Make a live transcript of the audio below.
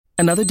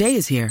Another day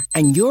is here,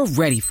 and you're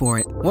ready for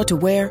it. What to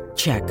wear?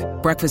 Check.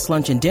 Breakfast,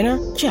 lunch, and dinner?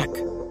 Check.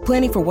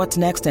 Planning for what's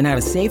next and how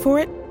to save for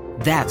it?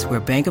 That's where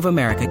Bank of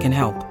America can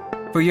help.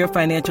 For your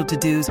financial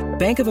to-dos,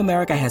 Bank of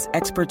America has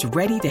experts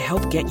ready to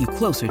help get you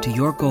closer to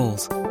your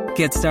goals.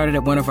 Get started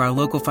at one of our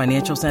local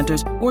financial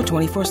centers or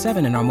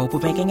 24/7 in our mobile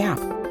banking app.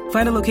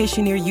 Find a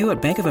location near you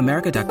at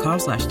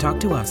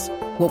bankofamerica.com/talktous.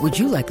 What would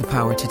you like the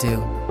power to do?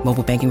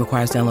 Mobile banking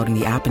requires downloading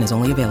the app and is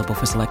only available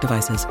for select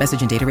devices.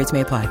 Message and data rates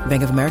may apply.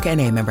 Bank of America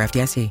N.A., member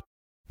FDIC.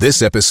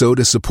 This episode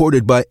is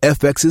supported by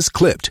FX's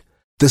Clipped,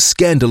 the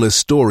scandalous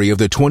story of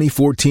the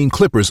 2014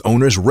 Clippers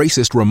owner's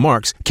racist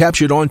remarks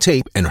captured on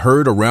tape and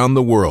heard around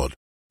the world.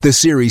 The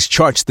series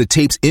charts the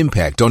tape's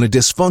impact on a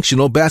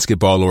dysfunctional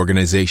basketball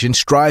organization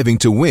striving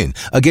to win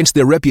against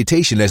their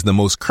reputation as the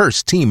most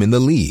cursed team in the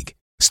league.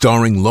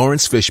 Starring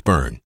Lawrence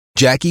Fishburne,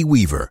 Jackie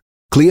Weaver,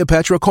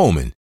 Cleopatra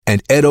Coleman,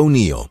 and Ed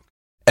O'Neill.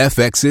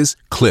 FX's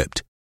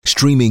Clipped,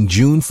 streaming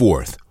June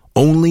 4th,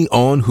 only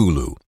on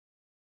Hulu.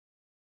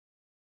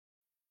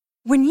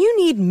 When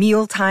you need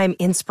mealtime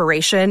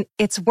inspiration,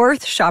 it's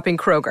worth shopping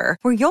Kroger,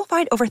 where you'll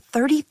find over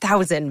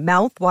 30,000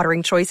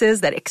 mouth-watering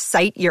choices that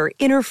excite your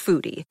inner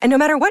foodie. And no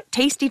matter what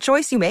tasty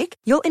choice you make,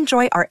 you'll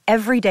enjoy our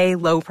everyday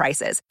low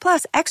prices,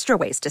 plus extra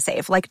ways to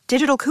save, like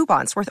digital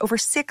coupons worth over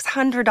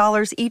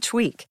 $600 each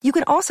week. You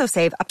can also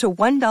save up to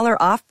 $1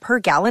 off per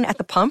gallon at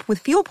the pump with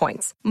fuel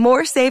points.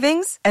 More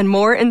savings and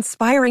more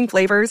inspiring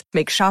flavors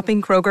make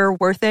shopping Kroger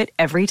worth it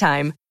every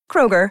time.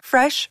 Kroger,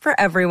 fresh for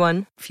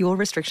everyone. Fuel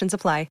restrictions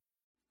apply.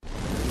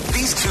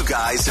 These two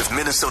guys have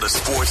Minnesota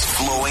sports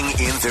flowing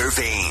in their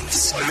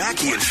veins.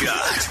 Mackie and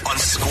Judd on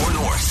Score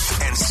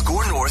North and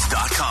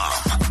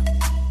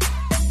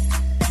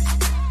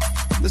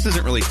ScoreNorth.com. This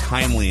isn't really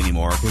timely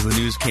anymore because the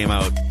news came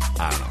out,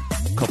 I don't know,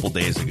 a couple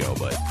days ago,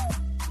 but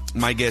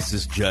my guess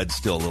is Judd's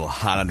still a little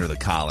hot under the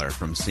collar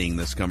from seeing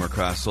this come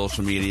across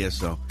social media.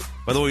 So,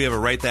 by the way, we have a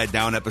Write That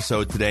Down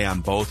episode today on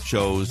both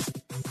shows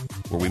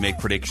where we make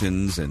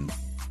predictions and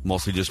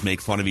mostly just make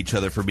fun of each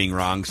other for being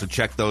wrong. So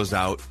check those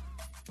out.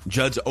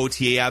 Judd's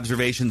OTA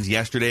observations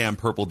yesterday on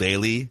Purple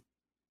Daily. You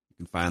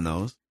can find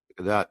those. Look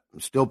at that. I'm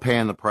still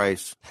paying the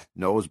price.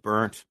 Nose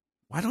burnt.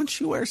 Why don't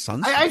you wear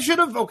sunscreen? I should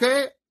have,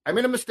 okay? I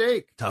made a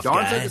mistake. Tough John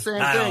guy. said the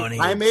same thing.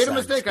 I made a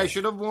mistake. I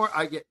should have worn.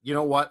 You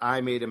know what?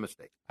 I made a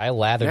mistake. I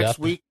lathered Next up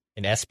week,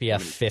 in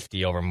SPF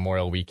 50 over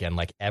Memorial Weekend,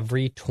 like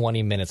every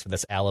 20 minutes for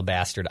this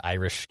alabastered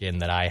Irish skin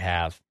that I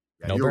have.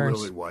 Yeah, no you're burns.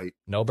 really white.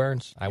 No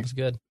burns. I was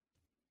good.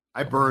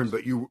 I burned,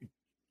 but you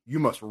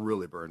must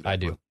really burn. I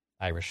do.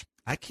 Irish.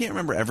 I can't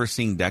remember ever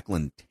seeing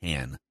Declan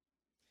tan.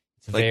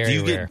 It's Like, very do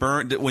you rare. get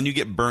burnt? When you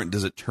get burnt,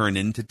 does it turn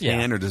into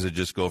tan, or does it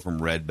just go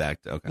from red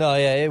back to? Okay. No,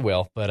 yeah, it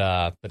will.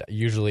 But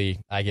usually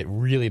I get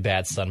really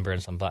bad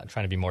sunburns. I'm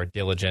trying to be more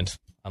diligent,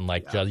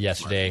 unlike Judd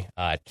yesterday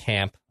at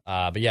camp.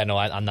 But yeah, no,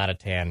 I'm not a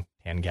tan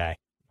guy.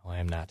 No, I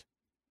am not.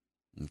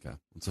 Okay.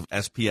 So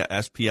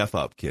SPF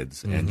up,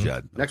 kids, and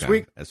Judd. Next Okay.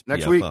 week. SPF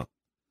Next week. up.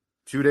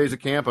 2 days of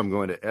camp. I'm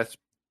going to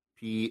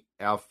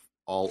SPF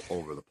all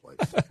over the place.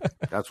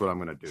 That's what I'm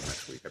going to do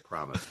next week. I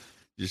promise.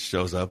 Just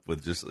shows up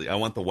with I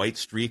want the white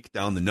streak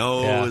down the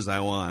nose. Yeah. I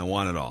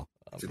want it all.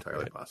 It's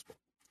entirely possible.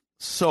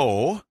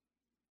 So,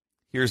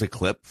 here's a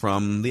clip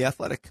from The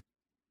Athletic.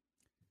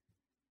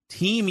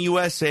 Team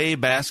USA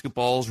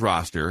basketball's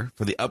roster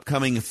for the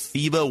upcoming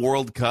FIBA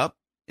World Cup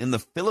in the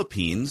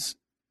Philippines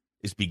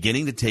is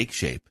beginning to take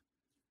shape.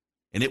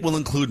 And it will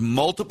include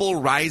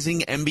multiple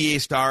rising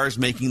NBA stars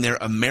making their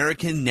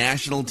American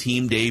national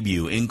team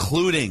debut,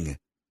 including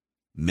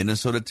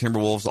Minnesota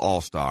Timberwolves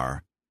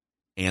All-Star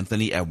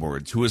Anthony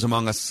Edwards, who is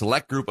among a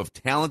select group of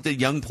talented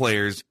young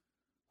players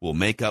who will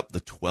make up the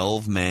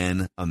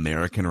 12-man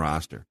American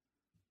roster.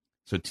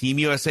 So Team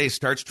USA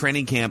starts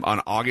training camp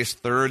on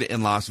August 3rd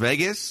in Las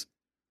Vegas.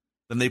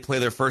 Then they play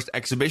their first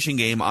exhibition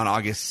game on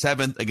August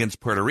 7th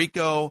against Puerto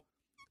Rico.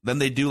 Then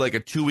they do like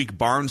a 2-week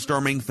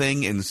barnstorming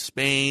thing in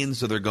Spain,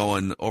 so they're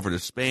going over to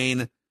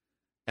Spain.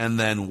 And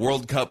then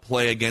World Cup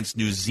play against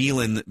New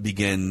Zealand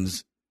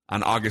begins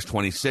on August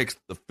 26th.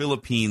 The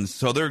Philippines,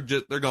 so they're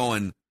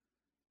going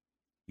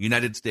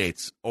United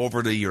States,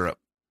 over to Europe,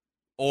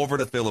 over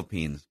to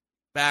Philippines,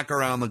 back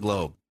around the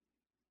globe.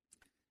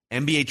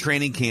 NBA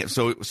training camp,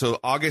 so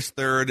August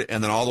 3rd,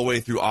 and then all the way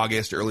through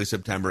August, early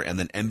September, and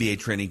then NBA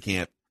training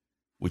camp,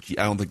 which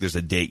I don't think there's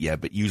a date yet,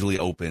 but usually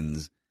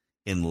opens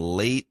in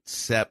late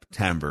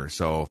September.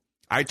 So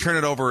I turn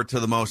it over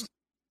to the most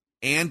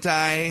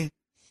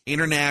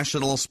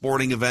anti-international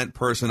sporting event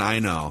person I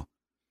know.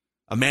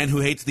 A man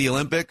who hates the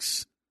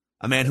Olympics,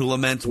 a man who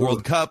laments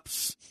World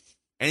Cups,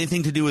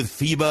 anything to do with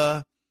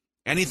FIBA,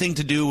 anything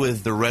to do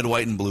with the red,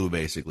 white, and blue,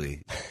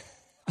 basically.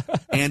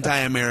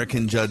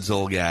 Anti-American Judd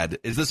Zolgad.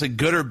 Is this a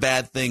good or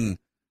bad thing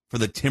for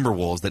the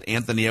Timberwolves that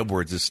Anthony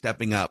Edwards is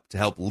stepping up to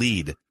help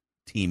lead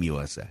Team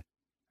USA?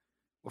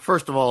 Well,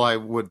 first of all, I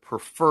would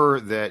prefer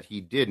that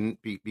he didn't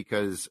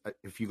because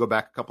if you go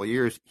back a couple of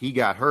years, he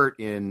got hurt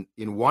in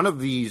one of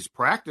these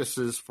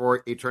practices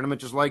for a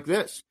tournament just like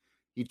this.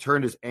 He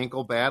turned his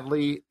ankle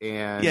badly,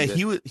 and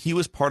yeah, he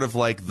was part of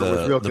like there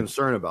was real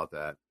concern about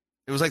that.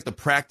 It was like the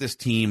practice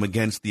team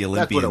against the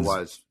Olympians. That's what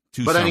it was.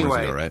 But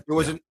anyway, ago, right?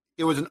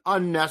 It was an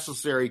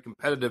unnecessary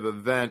competitive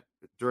event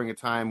during a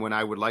time when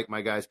I would like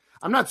my guys.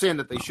 I'm not saying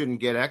that they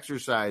shouldn't get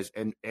exercise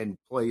and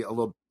play a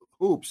little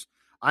hoops.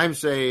 I'm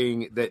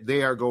saying that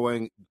they are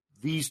going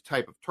these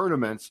type of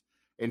tournaments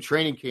and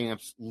training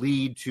camps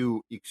lead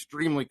to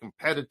extremely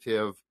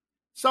competitive,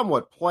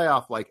 somewhat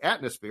playoff-like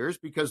atmospheres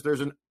because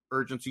there's an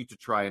urgency to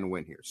try and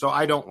win here. So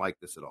I don't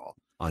like this at all.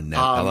 I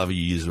love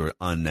you use the word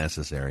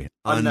unnecessary.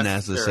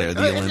 Unnecessary.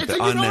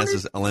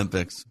 The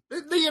Olympics.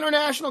 The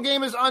international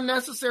game is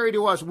unnecessary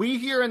to us. We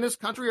here in this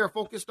country are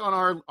focused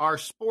on our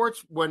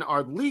sports when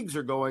our leagues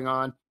are going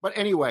on. But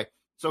anyway,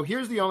 so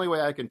here's the only way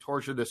I can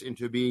torture this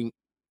into being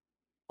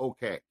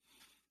okay.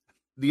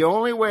 The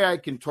only way I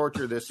can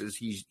torture this is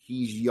he's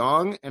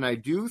young, and I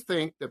do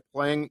think that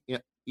playing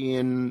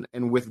in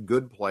and with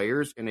good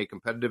players in a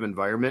competitive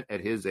environment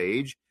at his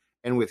age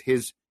and with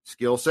his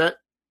skill set,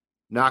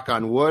 knock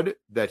on wood,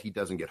 that he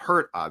doesn't get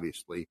hurt,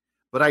 obviously.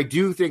 But I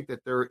do think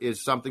that there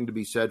is something to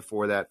be said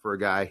for that for a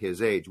guy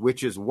his age,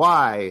 which is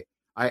why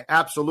I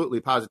absolutely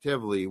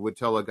positively would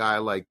tell a guy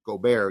like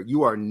Gobert,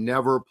 you are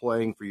never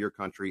playing for your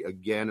country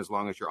again as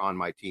long as you're on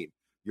my team.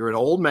 You're an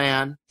old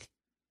man.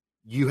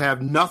 You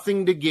have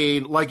nothing to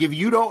gain. Like, if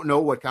you don't know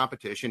what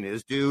competition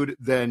is, dude,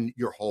 then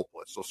you're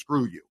hopeless. So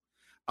screw you.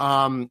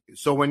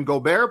 So when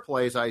Gobert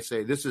plays, I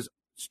say this is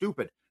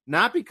stupid.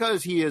 Not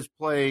because he is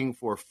playing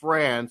for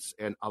France,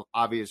 and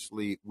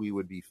obviously we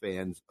would be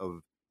fans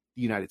of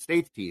the United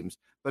States teams,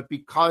 but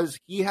because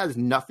he has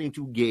nothing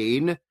to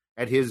gain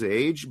at his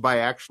age by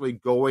actually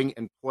going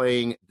and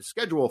playing the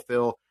schedule,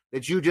 Phil,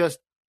 that you just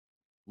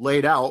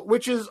laid out,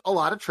 which is a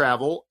lot of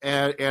travel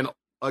and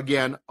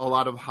again, a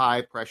lot of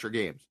high-pressure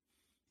games.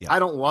 Yeah. I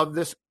don't love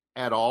this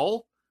at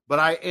all, but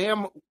I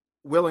am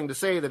willing to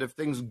say that if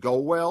things go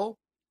well,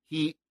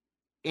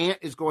 Ant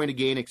is going to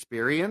gain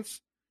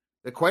experience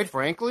that, quite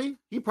frankly,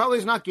 he probably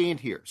has not gained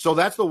here. So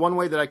that's the one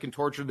way that I can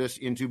torture this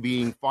into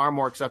being far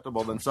more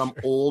acceptable than some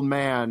old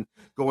man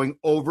going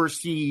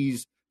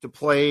overseas to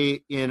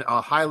play in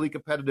a highly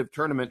competitive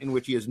tournament in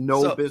which he has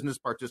no business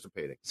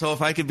participating. So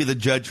if I could be the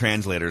judge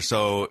translator,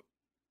 so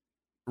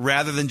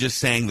rather than just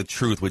saying the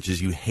truth, which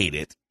is you hate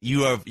it,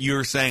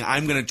 you're saying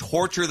I'm going to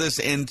torture this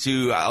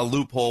into a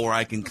loophole where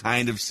I can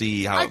kind of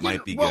see how it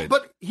might be good.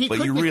 But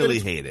you really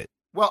hate it.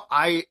 Well,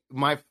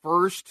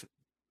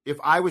 if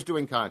I was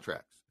doing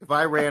contracts, if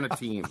I ran a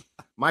team,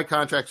 my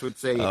contracts would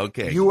say,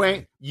 okay, you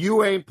ain't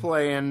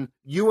playing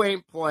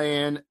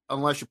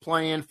unless you're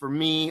playing for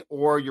me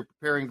or you're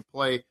preparing to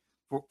play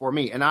for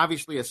me. And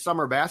obviously a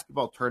summer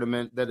basketball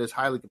tournament that is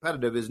highly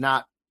competitive is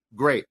not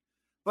great.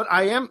 But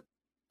I'm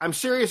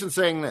serious in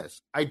saying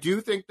this. I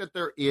do think that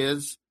there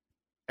is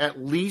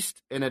at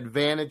least an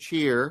advantage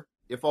here.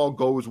 If all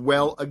goes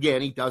well,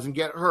 again, he doesn't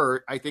get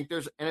hurt. I think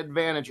there's an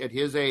advantage at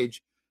his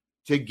age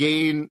to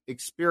gain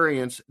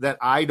experience that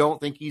I don't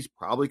think he's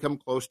probably come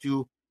close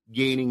to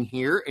gaining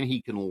here, and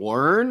he can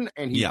learn,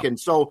 and he can.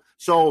 So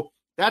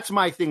that's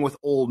my thing with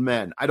old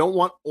men. I don't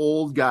want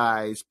old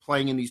guys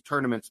playing in these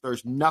tournaments.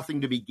 There's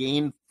nothing to be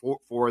gained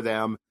for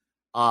them.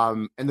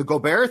 And the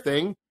Gobert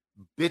thing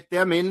bit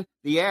them in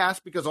the ass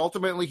because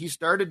ultimately he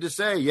started to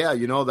say,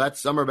 that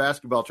summer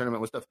basketball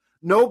tournament was tough.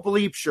 No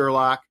bleep,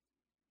 Sherlock.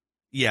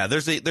 Yeah,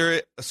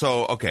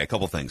 a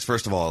couple things.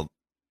 First of all,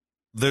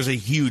 there's a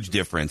huge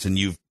difference, and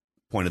you've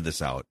pointed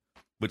this out,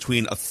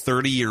 between a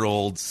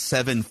 30-year-old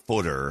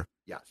 7-footer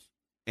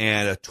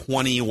and a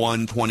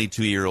 21,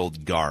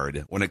 22-year-old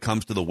guard when it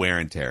comes to the wear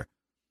and tear.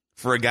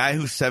 For a guy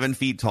who's 7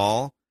 feet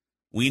tall,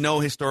 we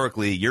know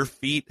historically your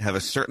feet have a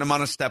certain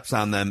amount of steps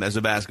on them as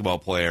a basketball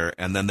player,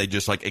 and then they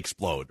just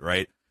explode,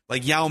 right?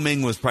 Like Yao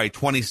Ming was probably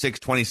 26,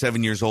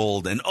 27 years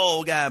old, and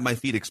oh god, my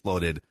feet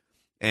exploded.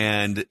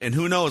 And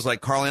who knows,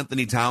 like Karl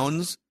Anthony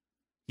Towns,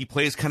 he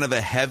plays kind of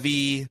a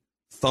heavy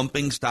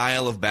thumping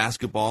style of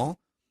basketball.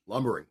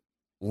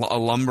 A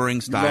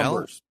lumbering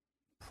style.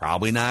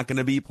 Probably not going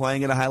to be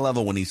playing at a high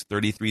level when he's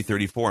 33,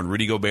 34. And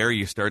Rudy Gobert,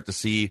 you start to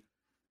see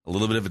a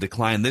little bit of a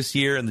decline this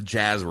year, and the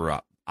Jazz were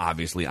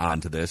obviously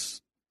onto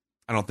this.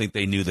 I don't think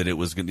they knew that he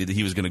was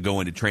going to go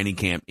into training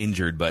camp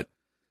injured, but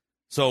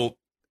so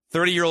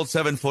 30-year-old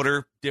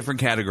 7-footer, different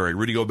category.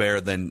 Rudy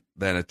Gobert than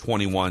a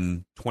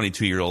 21,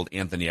 22-year-old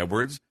Anthony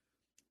Edwards.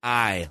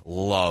 I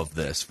love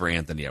this for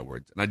Anthony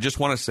Edwards. And I just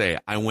want to say,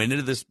 I went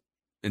into this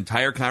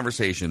entire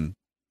conversation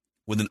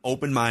with an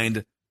open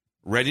mind,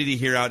 ready to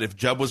hear out if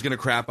Jubb was going to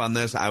crap on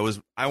this.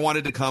 I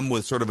wanted to come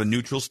with sort of a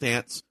neutral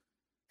stance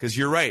because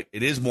you're right,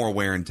 it is more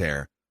wear and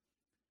tear.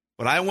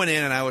 But I went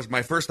in and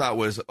my first thought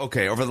was,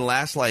 okay, over the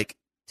last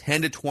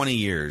 10 to 20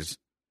 years,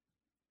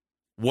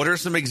 what are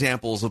some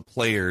examples of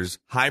players,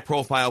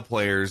 high-profile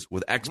players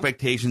with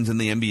expectations in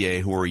the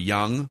NBA who are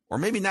young or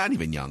maybe not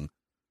even young,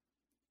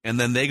 and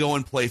then they go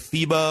and play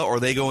FIBA or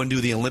they go and do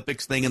the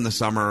Olympics thing in the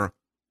summer?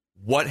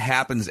 What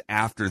happens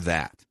after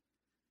that?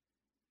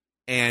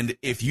 And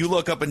if you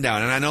look up and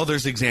down, and I know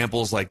there's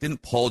examples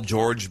didn't Paul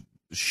George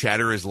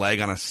shatter his leg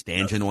on a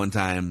stanchion one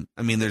time?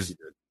 I mean, there's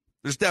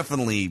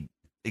definitely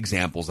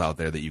examples out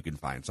there that you can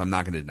find, so I'm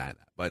not going to deny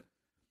that. But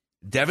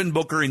Devin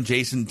Booker and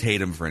Jason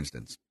Tatum, for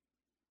instance,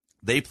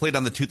 they played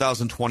on the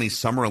 2020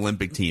 Summer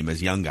Olympic team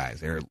as young guys.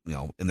 They're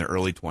in their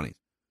early 20s.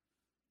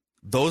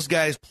 Those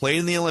guys played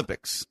in the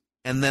Olympics,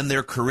 and then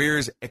their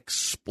careers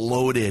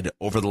exploded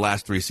over the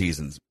last 3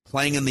 seasons,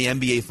 playing in the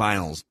NBA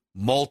Finals,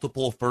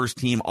 multiple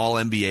first-team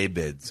All-NBA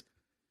bids.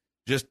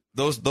 Just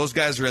those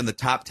guys are in the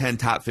top 10,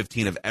 top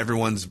 15 of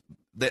everyone's.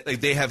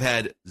 They have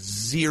had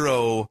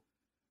zero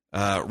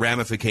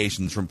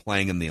ramifications from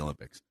playing in the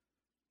Olympics.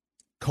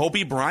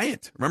 Kobe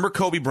Bryant. Remember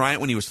Kobe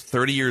Bryant when he was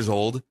 30 years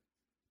old?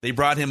 They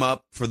brought him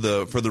up for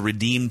the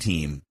Redeem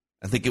team.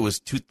 I think it was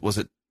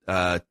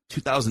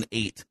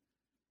 2008,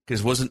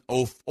 because wasn't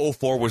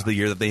 04 was the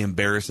year that they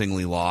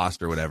embarrassingly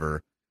lost or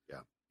whatever.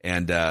 Yeah.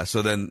 And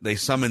so then they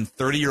summoned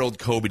 30-year-old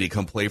Kobe to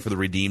come play for the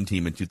Redeem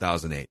team in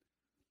 2008.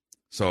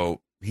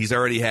 So he's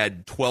already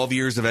had 12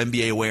 years of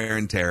NBA wear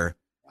and tear,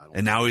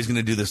 and now he's going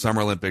to do the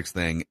Summer Olympics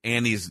thing.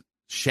 And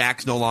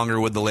Shaq's no longer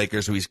with the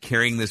Lakers, so he's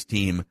carrying this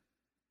team.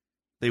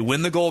 They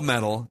win the gold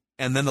medal,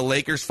 and then the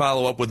Lakers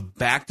follow up with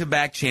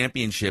back-to-back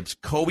championships.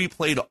 Kobe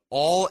played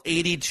all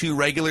 82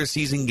 regular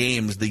season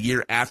games the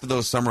year after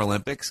those Summer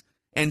Olympics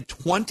and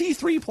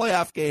 23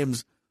 playoff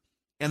games.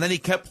 And then he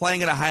kept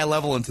playing at a high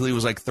level until he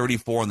was like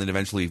 34 and then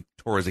eventually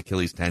tore his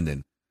Achilles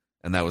tendon.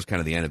 And that was kind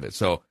of the end of it.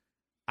 So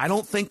I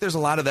don't think there's a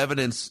lot of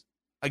evidence,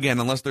 again,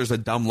 unless there's a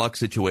dumb luck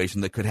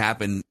situation that could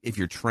happen if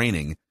you're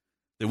training,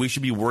 that we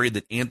should be worried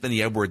that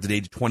Anthony Edwards at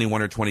age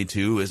 21 or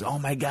 22 is, oh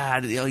my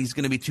God, he's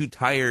going to be too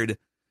tired.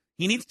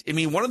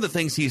 One of the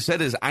things he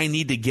said is, I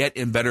need to get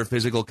in better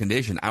physical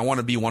condition. I want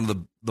to be one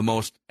of the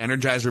most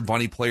Energizer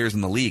Bunny players in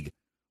the league.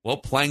 Well,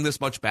 playing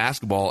this much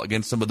basketball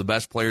against some of the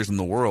best players in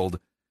the world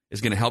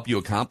is going to help you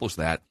accomplish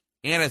that.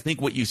 And I think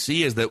what you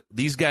see is that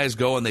these guys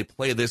go and they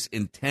play this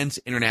intense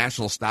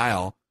international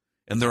style,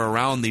 and they're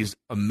around these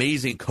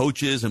amazing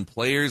coaches and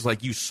players.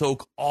 Like, you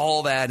soak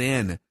all that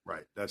in.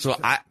 Right. So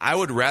I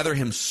would rather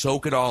him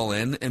soak it all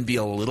in and be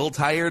a little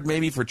tired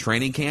maybe for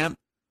training camp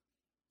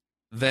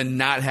than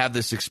not have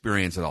this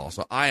experience at all.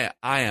 So I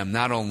am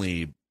not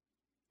only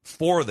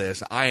for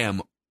this, I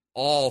am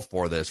all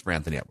for this for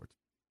Anthony Edwards.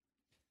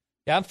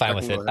 Yeah, I'm fine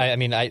with it.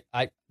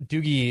 I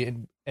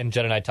Doogie and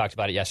Jen and I talked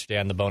about it yesterday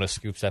on the Bonus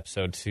Scoops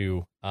episode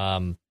too.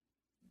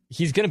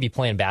 He's going to be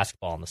playing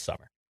basketball in the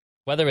summer,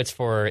 whether it's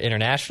for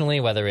internationally,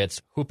 whether it's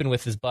hooping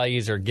with his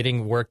buddies or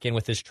getting work in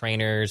with his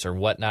trainers or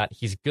whatnot.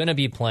 He's going to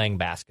be playing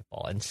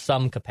basketball in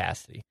some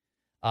capacity.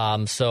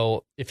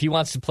 So if he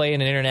wants to play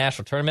in an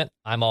international tournament,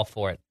 I'm all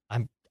for it.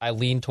 I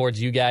lean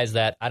towards you guys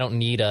that I don't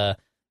need a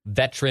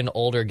veteran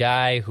older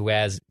guy who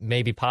has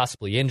maybe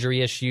possibly injury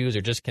issues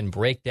or just can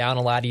break down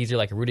a lot easier,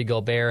 like Rudy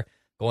Gobert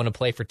going to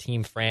play for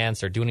Team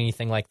France or doing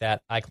anything like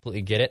that. I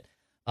completely get it.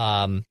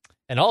 And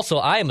also,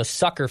 I am a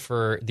sucker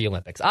for the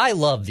Olympics. I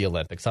love the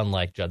Olympics,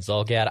 unlike Judd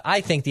Zulgad. I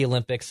think the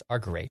Olympics are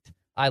great.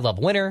 I love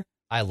winter.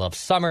 I love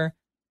summer.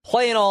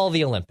 Playing all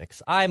the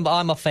Olympics. I'm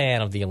a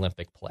fan of the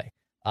Olympic play.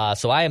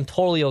 So I am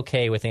totally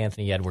okay with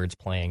Anthony Edwards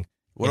playing.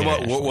 What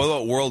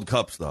about World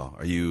Cups, though?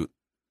 Are you,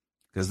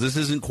 because this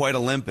isn't quite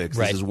Olympics,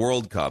 right. This is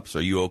World Cups.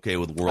 Are you okay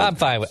with World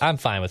Cups? I'm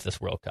fine with this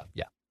World Cup.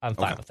 Yeah, I'm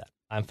fine with that.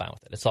 I'm fine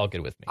with it. It's all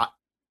good with me.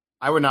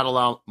 I would not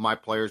allow my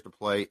players to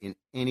play in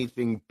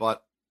anything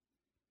but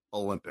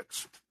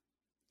Olympics.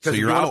 So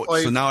you're out.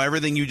 So now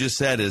everything you just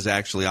said is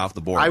actually off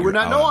the board. I would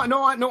not.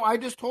 No. I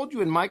just told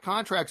you in my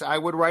contracts I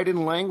would write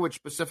in language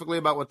specifically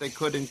about what they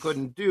could and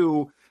couldn't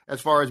do as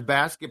far as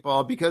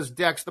basketball. Because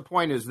Dex, the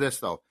point is this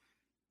though: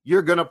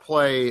 you're going to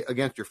play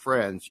against your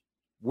friends.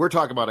 We're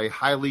talking about a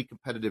highly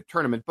competitive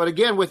tournament. But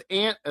again, with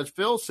Ant, as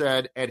Phil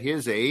said, at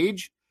his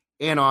age,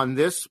 and on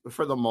this,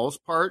 for the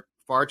most part,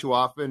 far too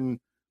often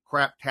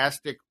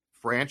craptastic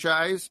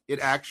franchise, it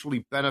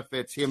actually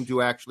benefits him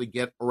to actually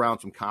get around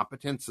some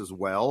competence as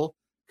well,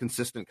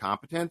 consistent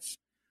competence.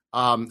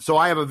 So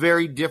I have a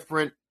very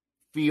different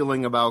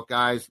feeling about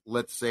guys,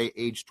 let's say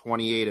age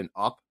 28 and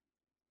up,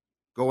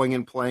 going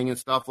and playing and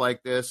stuff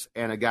like this,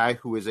 and a guy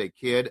who is a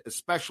kid,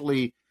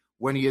 especially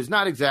when he is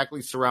not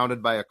exactly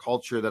surrounded by a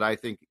culture that I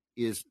think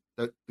is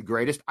the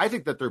greatest. I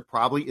think that there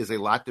probably is a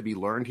lot to be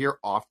learned here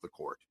off the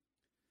court.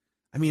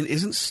 I mean,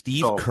 isn't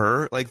Steve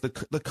Kerr, like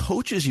the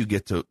coaches you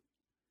get to,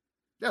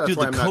 yeah, dude,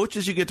 the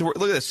coaches you get to work,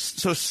 look at this.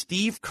 So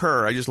Steve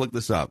Kerr, I just looked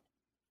this up.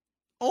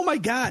 Oh my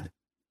God.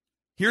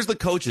 Here's the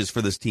coaches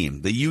for this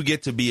team that you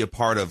get to be a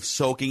part of,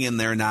 soaking in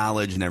their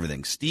knowledge and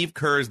everything. Steve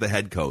Kerr is the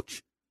head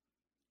coach.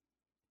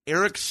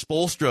 Eric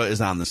Spoelstra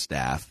is on the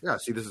staff. Yeah,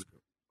 see, this is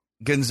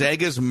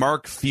Gonzaga's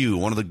Mark Few,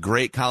 one of the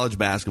great college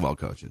basketball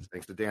coaches.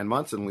 Thanks to Dan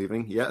Munson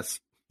leaving, yes.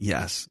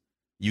 Yes.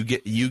 You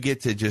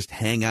get to just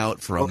hang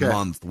out for a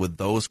month with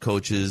those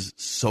coaches,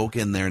 soak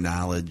in their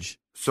knowledge.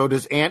 So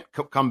does Ant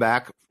come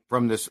back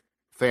from this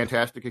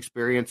fantastic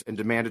experience and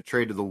demand a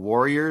trade to the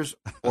Warriors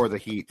or the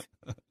Heat?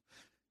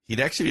 He'd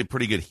actually be a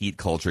pretty good Heat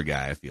culture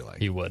guy, I feel like.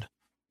 He would.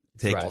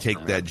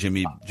 Take that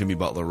Jimmy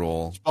Butler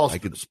role.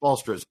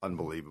 Spoelstra is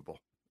unbelievable.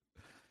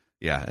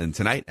 Yeah, and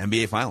tonight,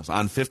 NBA Finals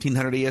on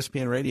 1500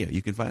 ESPN Radio.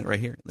 You can find it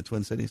right here in the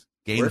Twin Cities.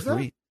 Game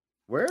 3.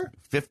 Where?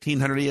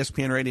 1500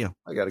 ESPN Radio.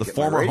 I got the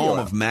former home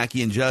of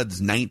Mackie and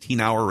Judd's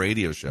 19-hour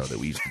radio show that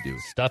we used to do.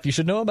 Stuff you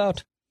should know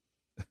about.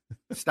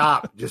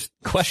 Stop. Just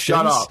questions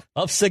shut up.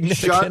 Of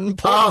significant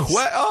importance.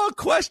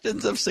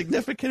 Questions of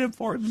significant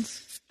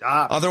importance.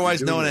 Stop.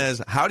 Otherwise known as,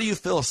 how do you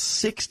fill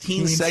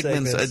 16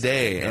 segments a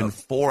day in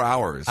 4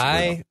 hours?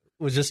 I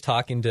was just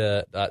talking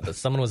to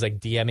someone was like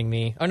DMing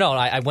me. Oh, no,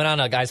 I went on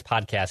a guy's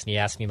podcast and he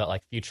asked me about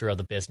like future of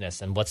the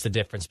business and what's the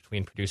difference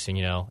between producing,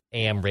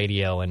 AM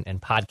radio and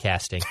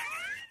podcasting.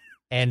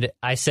 And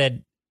I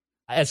said,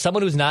 as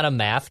someone who's not a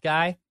math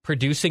guy,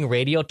 producing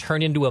radio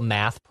turned into a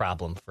math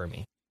problem for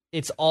me.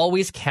 It's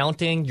always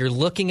counting. You're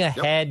looking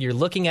ahead. You're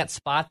looking at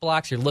spot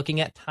blocks. You're looking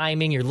at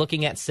timing. You're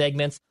looking at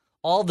segments.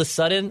 All of a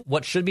sudden,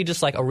 what should be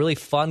just like a really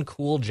fun,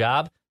 cool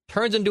job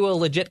turns into a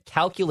legit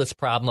calculus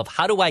problem of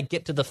how do I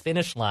get to the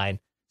finish line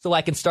so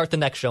I can start the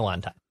next show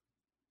on time.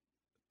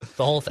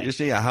 The whole thing.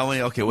 How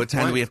many? Okay, what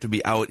time do we have to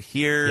be out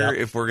here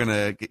if we're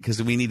gonna?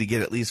 Because we need to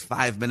get at least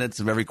 5 minutes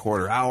of every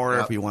quarter hour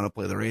if we want to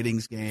play the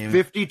ratings game.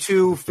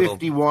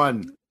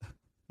 52-51.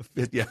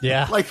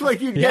 Yeah. Like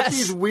you get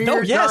these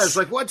weird guys.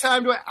 Like, what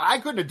time do I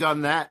couldn't have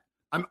done that.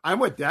 I'm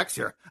with Dex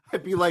here.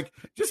 I'd be like,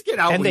 just get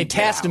out. And they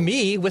tasked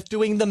me with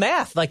doing the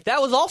math. Like, that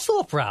was also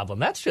a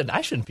problem. I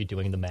shouldn't be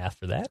doing the math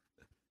for that.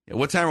 Yeah,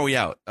 what time are we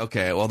out?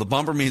 Okay, well, the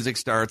bumper music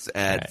starts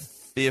at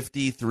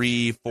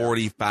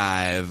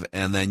 53:45,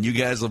 and then you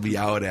guys will be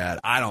out at,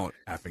 I don't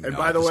effing know. And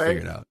by the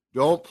way,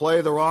 don't play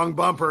the wrong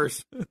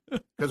bumpers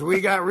because we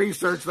got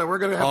research that we're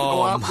going to have to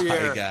go off the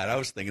air. Oh, my God. I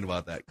was thinking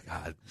about that.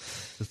 God,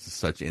 this is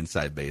such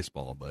inside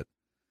baseball, but,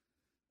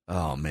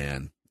 oh,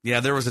 man. Yeah,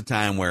 there was a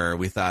time where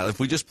we thought if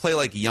we just play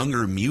like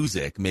younger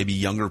music, maybe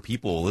younger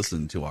people will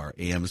listen to our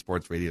AM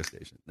sports radio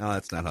station. No,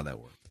 that's not how that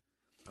works.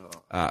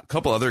 A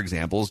couple other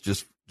examples,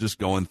 just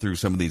going through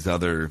some of these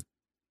other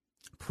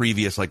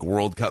previous like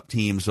World Cup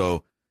teams.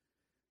 So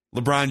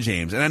LeBron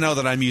James, and I know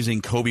that I'm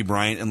using Kobe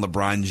Bryant and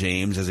LeBron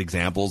James as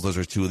examples. Those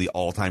are two of the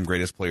all-time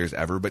greatest players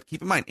ever. But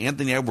keep in mind,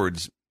 Anthony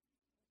Edwards,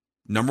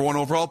 number 1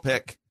 overall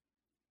pick.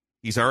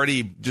 He's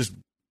already just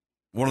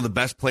one of the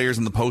best players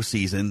in the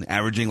postseason,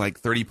 averaging like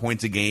 30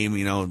 points a game,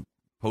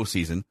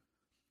 postseason.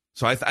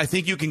 So I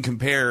think you can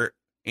compare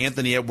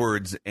Anthony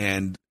Edwards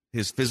and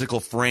his physical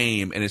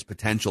frame and his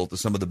potential to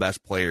some of the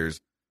best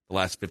players the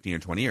last 15 or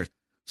 20 years.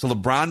 So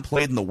LeBron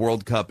played in the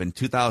World Cup in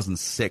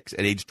 2006 at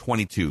age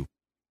 22.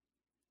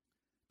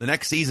 The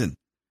next season,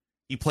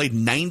 he played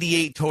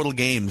 98 total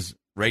games,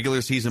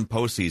 regular season,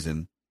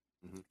 postseason,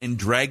 and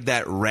dragged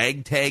that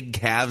ragtag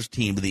Cavs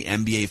team to the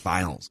NBA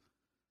Finals.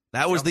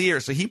 That was the year.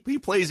 So he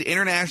plays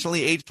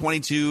internationally, age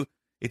 22.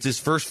 It's his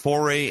first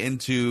foray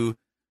into,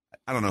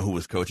 I don't know who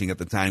was coaching at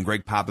the time,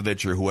 Greg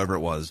Popovich or whoever it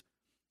was.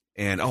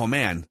 And, oh,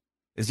 man,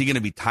 is he going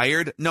to be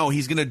tired? No,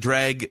 he's going to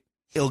drag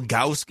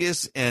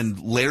Ilgauskas and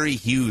Larry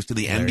Hughes to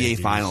the NBA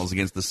Finals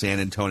against the San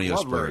Antonio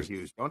Spurs. Larry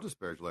Hughes. Don't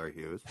disparage Larry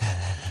Hughes.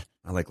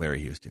 I like Larry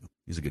Hughes, too.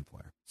 He's a good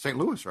player. St.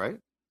 Louis, right?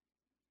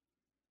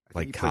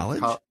 Like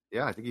college?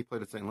 Yeah, I think he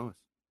played at St. Louis.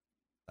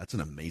 That's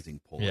an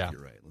amazing poll. If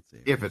you're right. Let's see.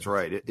 If it's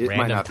right, it Random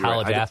might not be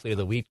college right. athlete of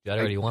the week. That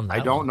already won that. I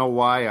don't know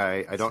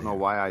why. I don't know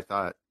why I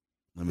thought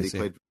that he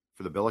played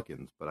for the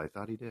Billikens, but I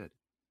thought he did.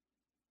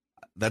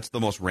 That's the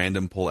most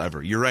random poll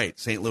ever. You're right.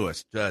 St.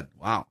 Louis. Judd.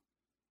 Wow.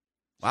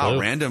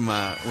 Random.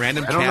 I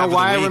don't know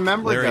why I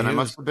remember that. I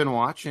must have been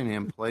watching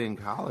him play in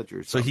college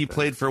or something. So he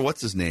played for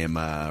what's his name?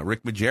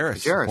 Rick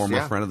Majerus,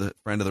 former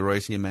friend of the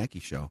Royce and Mackey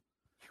show.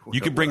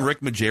 You could bring Rick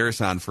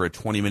Majerus on for a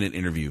 20-minute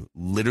interview.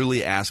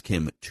 Literally ask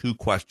him 2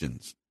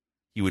 questions.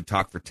 He would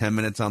talk for 10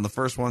 minutes on the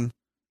first one,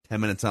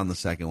 10 minutes on the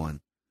second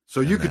one.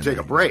 So you could take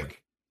a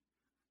break.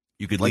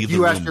 You could leave the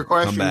room. You asked your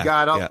question,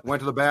 got up, went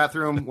to the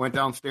bathroom, went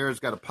downstairs,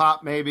 got a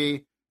pop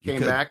maybe, came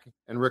back,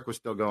 and Rick was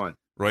still going.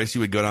 Royce,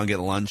 you would go down,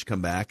 get lunch,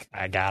 come back.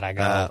 I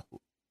got.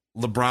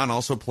 LeBron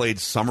also played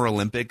Summer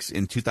Olympics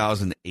in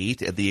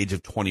 2008 at the age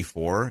of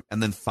 24,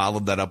 and then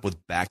followed that up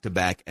with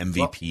back-to-back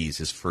MVPs,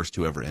 his first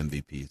 2 ever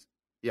MVPs.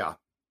 Yeah.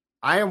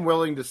 I am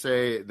willing to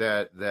say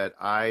that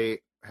I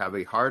have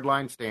a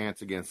hardline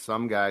stance against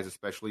some guys,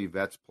 especially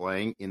vets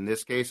playing. In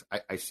this case,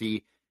 I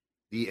see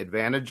the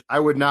advantage. I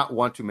would not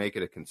want to make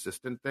it a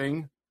consistent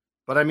thing.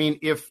 But, I mean,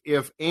 if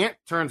Ant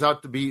turns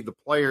out to be the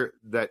player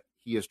that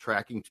he is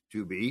tracking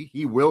to be,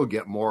 he will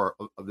get more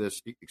of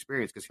this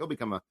experience because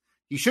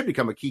he should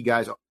become a key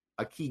guy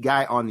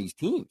on these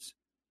teams.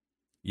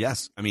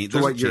 Yes. I mean,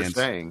 there's what you're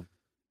saying.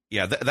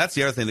 Yeah, that's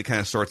the other thing that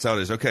kind of sorts out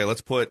is, okay,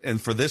 let's and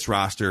for this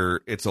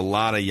roster, it's a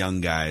lot of young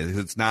guys.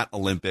 It's not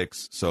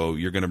Olympics, so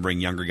you're going to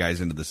bring younger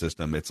guys into the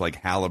system. It's like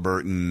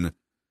Halliburton.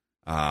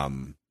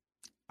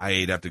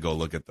 I'd have to go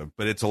look at them.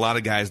 But it's a lot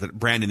of guys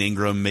Brandon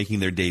Ingram making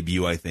their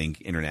debut, I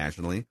think,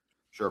 internationally.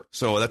 Sure.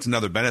 So that's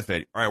another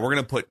benefit. All right, we're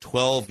going to put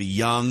 12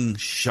 young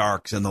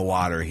sharks in the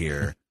water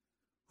here.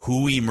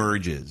 Who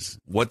emerges?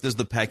 What does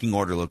the pecking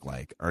order look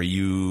like? Are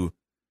you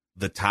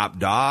the top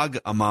dog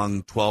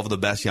among 12 of the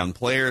best young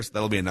players?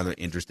 That'll be another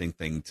interesting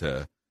thing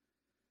to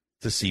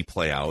see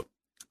play out.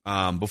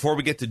 Before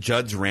we get to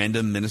Judd's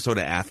random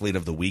Minnesota athlete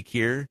of the week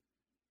here,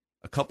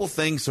 a couple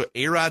things. So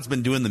A-Rod's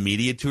been doing the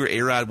media tour.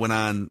 A-Rod went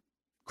on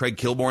Craig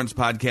Kilborn's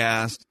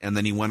podcast, and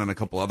then he went on a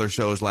couple other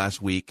shows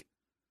last week.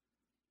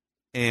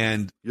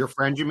 And your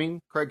friend, you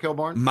mean, Craig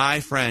Kilborn? My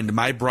friend,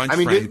 my brunch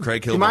friend,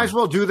 Craig Kilborn. You might as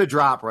well do the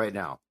drop right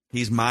now.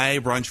 He's my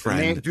brunch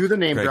friend. Do the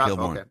name Craig drop.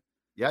 Kilborn. Okay.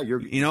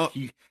 Yeah,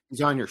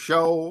 he's on your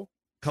show.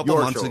 A couple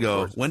months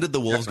ago. When did the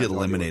Wolves get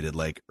eliminated?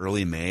 Like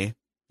early May?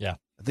 Yeah.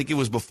 I think it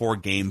was before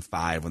Game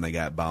 5 when they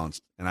got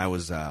bounced. And I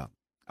was out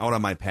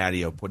on my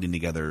patio putting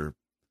together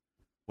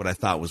what I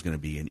thought was going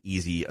to be an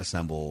easy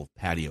assemble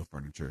patio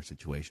furniture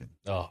situation.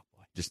 Oh,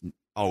 boy. Just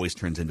always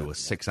turns into a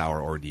 6-hour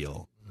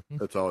ordeal.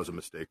 That's always a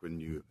mistake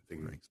when you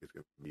think it's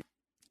going to be.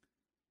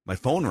 My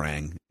phone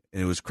rang,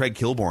 and it was Craig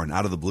Kilborn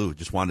out of the blue.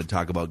 Just wanted to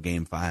talk about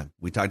Game 5.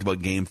 We talked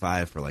about Game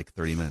 5 for like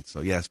 30 minutes.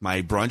 So, yes,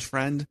 my brunch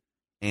friend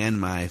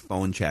and my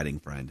phone chatting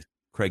friend,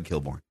 Craig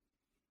Kilborn.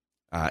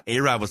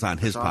 A-Rod was on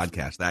his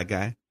podcast. That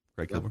guy,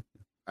 Craig Kilborn.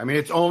 I mean,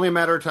 it's only a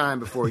matter of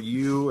time before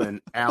you and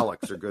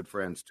Alex are good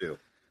friends, too.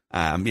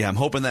 I'm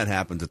hoping that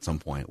happens at some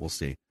point. We'll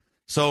see.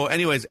 So,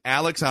 anyways,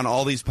 Alex on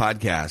all these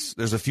podcasts,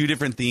 there's a few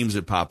different themes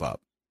that pop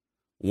up.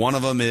 One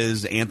of them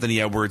is Anthony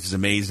Edwards is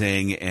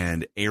amazing,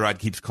 and A-Rod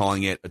keeps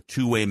calling it a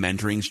two-way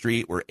mentoring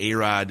street, where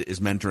A-Rod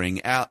is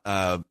mentoring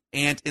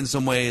Ant in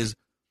some ways,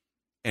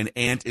 and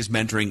Ant is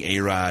mentoring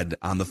A-Rod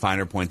on the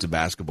finer points of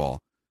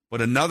basketball.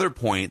 But another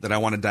point that I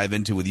want to dive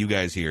into with you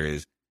guys here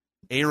is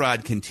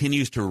A-Rod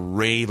continues to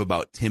rave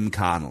about Tim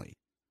Connolly.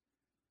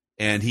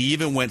 And he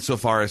even went so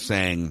far as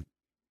saying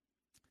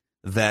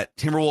that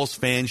Timberwolves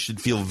fans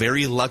should feel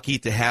very lucky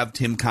to have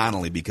Tim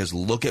Connolly because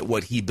look at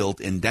what he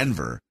built in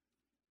Denver.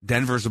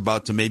 Denver's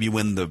about to maybe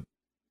win the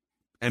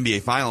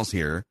NBA Finals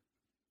here,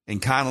 and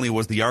Connolly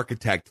was the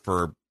architect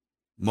for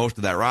most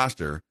of that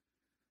roster.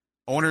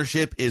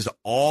 Ownership is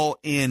all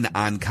in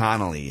on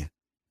Connolly,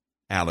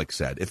 Alex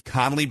said. If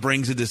Connolly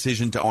brings a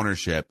decision to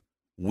ownership,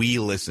 we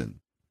listen.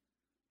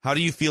 How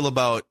do you feel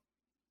about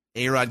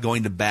A-Rod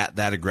going to bat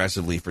that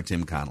aggressively for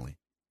Tim Connolly?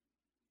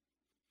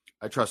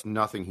 I trust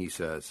nothing he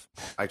says.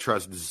 I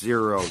trust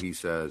zero he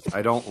says.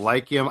 I don't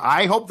like him.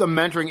 I hope the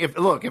mentoring, if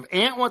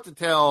Ant wants to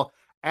tell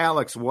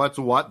Alex what's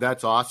what,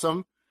 that's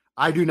awesome.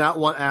 I do not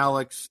want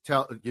Alex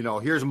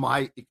here's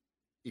my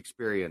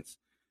experience.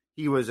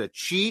 He was a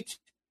cheat.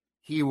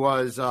 He's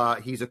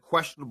a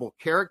questionable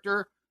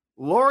character.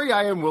 Laurie,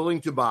 I am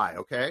willing to buy,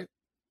 okay?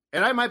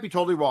 And I might be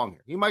totally wrong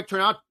here. He might turn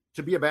out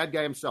to be a bad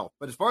guy himself.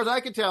 But as far as I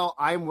can tell,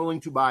 I am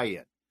willing to buy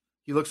in.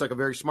 He looks like a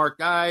very smart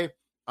guy.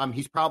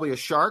 He's probably a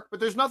shark, but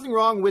there's nothing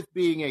wrong with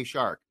being a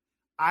shark.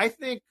 I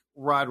think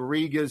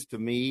Rodriguez, to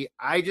me,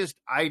 I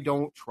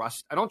don't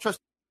trust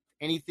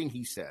anything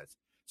he says.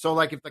 So,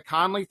 like, if the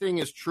Conley thing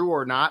is true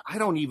or not, I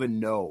don't even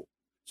know.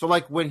 So,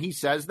 like, when he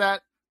says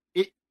that,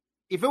 if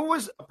it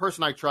was a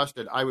person I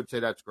trusted, I would say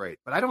that's great.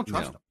 But I don't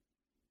trust him.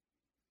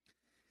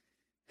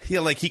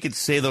 Yeah, like, he could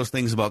say those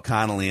things about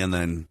Connolly, and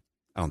then,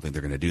 I don't think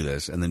they're going to do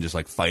this, and then just,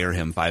 like, fire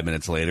him 5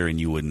 minutes later, and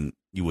you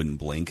wouldn't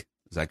blink.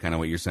 Is that kind of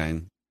what you're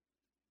saying?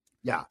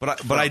 Yeah. But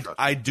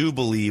I do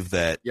believe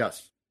that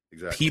yes,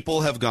 exactly.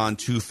 People have gone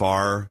too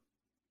far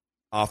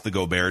off the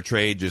Gobert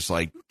trade, just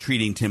like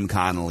treating Tim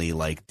Connolly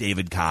like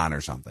David Kahn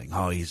or something.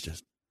 Oh,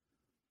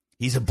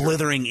 he's a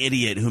blithering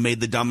idiot who made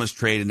the dumbest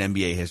trade in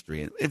NBA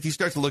history. And if you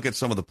start to look at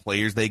some of the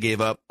players they gave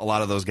up, a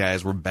lot of those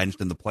guys were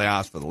benched in the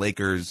playoffs for the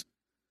Lakers.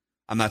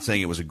 I'm not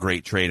saying it was a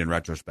great trade in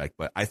retrospect,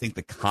 but I think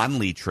the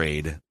Conley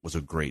trade was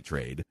a great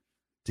trade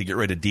to get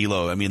rid of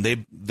D'Lo. I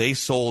mean, they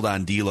sold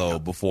on D'Lo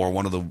before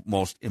one of the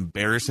most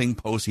embarrassing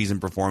postseason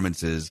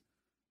performances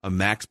a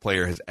Max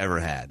player has ever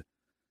had.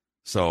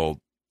 So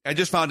I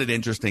just found it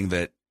interesting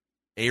that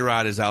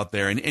A-Rod is out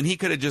there, and he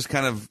could have just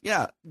kind of,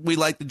 we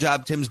like the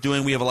job Tim's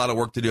doing. We have a lot of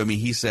work to do. I mean,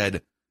 he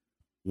said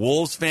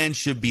Wolves fans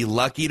should be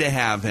lucky to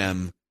have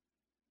him,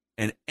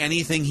 and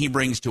anything he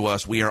brings to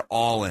us, we are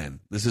all in.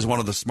 This is one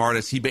of the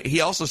smartest.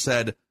 He also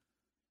said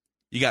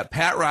you got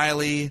Pat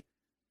Riley,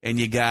 and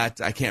you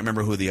got, I can't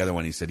remember who the other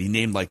one he said. He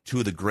named like two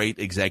of the great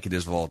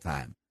executives of all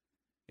time.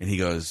 And he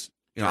goes,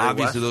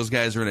 obviously those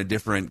guys are in a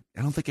different,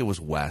 I don't think it was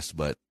West,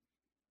 but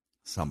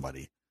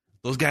somebody.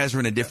 Those guys are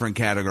in a different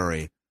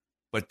category.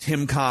 But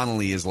Tim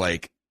Connolly is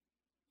like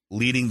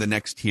leading the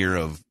next tier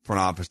of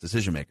front office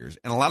decision makers.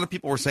 And a lot of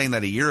people were saying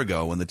that a year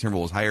ago when the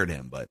Timberwolves hired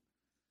him. But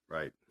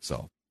right.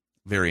 So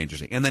very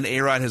interesting. And then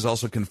A-Rod has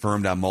also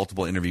confirmed on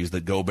multiple interviews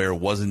that Gobert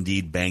was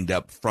indeed banged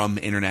up from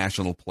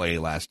international play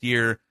last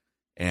year.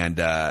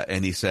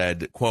 And he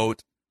said,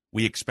 quote,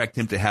 we expect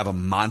him to have a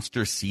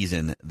monster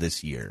season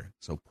this year.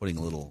 So putting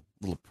a little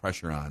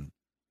pressure on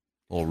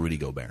old Rudy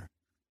Gobert.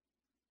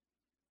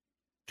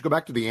 To go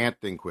back to the Ant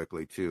thing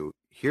quickly, too,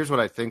 here's what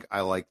I think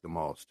I like the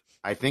most.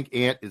 I think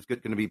Ant is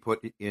going to be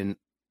put in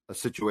a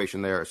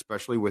situation there,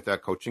 especially with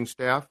that coaching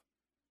staff,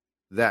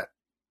 that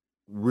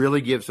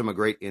really gives him a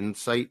great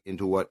insight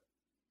into what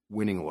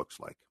winning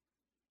looks like.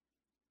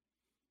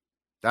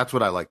 That's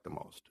what I like the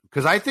most.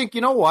 Because I think,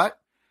 you know what?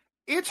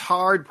 It's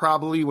hard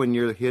probably when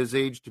you're his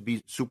age to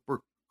be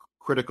super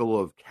critical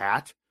of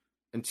Cat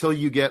until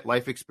you get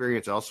life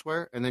experience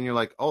elsewhere. And then you're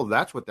like, oh,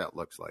 that's what that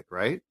looks like,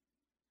 right?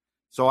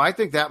 So I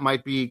think that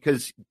might be,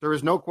 because there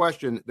is no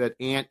question that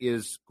Ant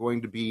is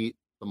going to be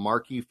the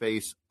marquee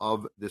face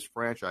of this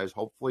franchise,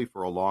 hopefully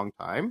for a long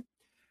time.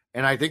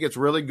 And I think it's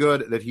really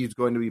good that he's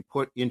going to be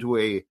put into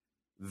a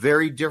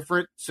very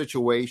different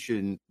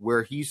situation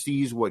where he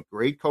sees what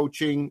great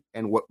coaching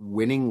and what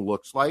winning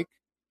looks like,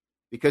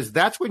 because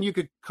that's when you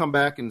could come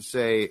back and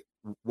say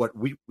what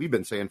we've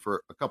been saying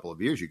for a couple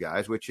of years, you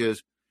guys, which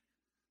is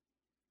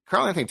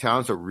Karl-Anthony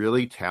Towns a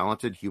really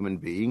talented human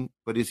being,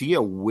 but is he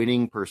a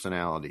winning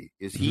personality?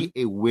 Is he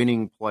a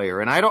winning player?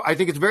 And I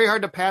think it's very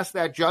hard to pass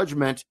that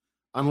judgment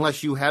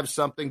unless you have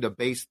something to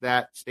base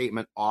that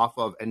statement off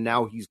of, and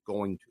now he's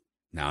going to.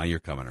 Now you're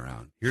coming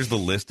around. Here's the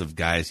list of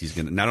guys he's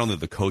going to, not only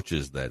the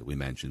coaches that we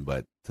mentioned,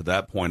 but to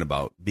that point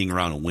about being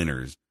around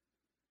winners.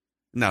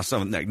 Now,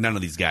 none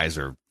of these guys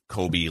are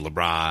Kobe,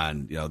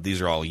 LeBron.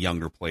 These are all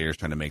younger players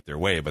trying to make their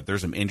way, but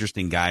there's some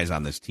interesting guys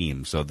on this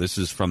team. So this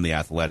is from The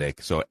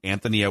Athletic. So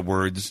Anthony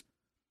Edwards,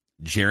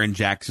 Jaren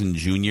Jackson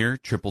Jr.,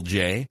 Triple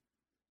J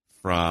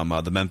from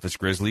the Memphis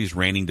Grizzlies,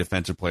 reigning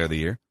Defensive Player of the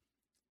Year.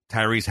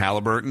 Tyrese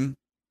Halliburton,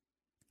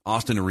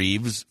 Austin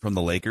Reeves from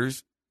the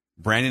Lakers,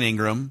 Brandon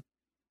Ingram,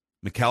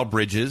 Mikal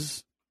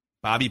Bridges,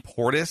 Bobby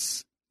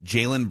Portis,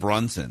 Jalen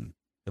Brunson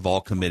have all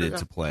committed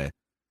to play.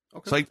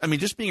 Okay. So,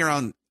 just being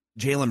around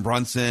Jalen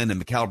Brunson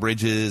and Mikal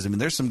Bridges,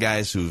 there's some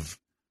guys who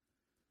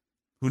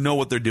know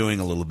what they're doing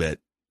a little bit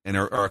and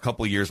are a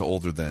couple of years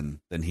older than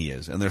he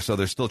is. And they're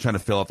still trying to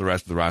fill out the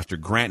rest of the roster.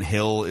 Grant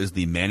Hill is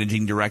the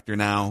managing director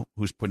now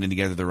who's putting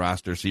together the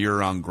roster. So you're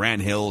around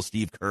Grant Hill,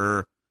 Steve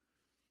Kerr,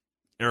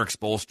 Eric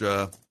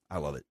Spoelstra. I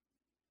love it.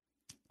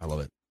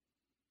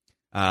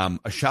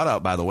 A shout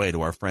out, by the way,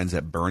 to our friends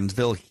at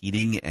Burnsville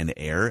Heating and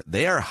Air.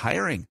 They are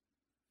hiring.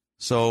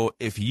 So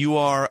if you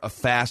are a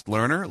fast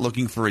learner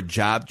looking for a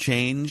job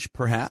change,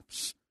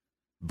 perhaps,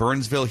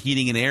 Burnsville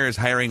Heating and Air is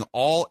hiring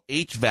all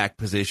HVAC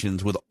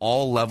positions with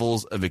all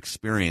levels of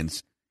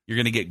experience. You're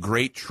going to get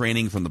great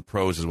training from the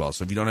pros as well.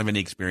 So if you don't have any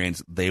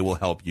experience, they will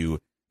help you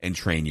and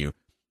train you.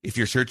 If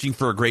you're searching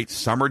for a great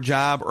summer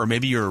job, or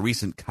maybe you're a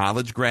recent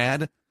college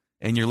grad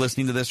and you're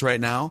listening to this right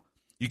now,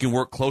 you can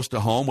work close to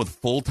home with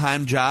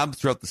full-time jobs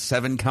throughout the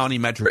 7-county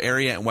metro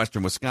area in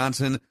western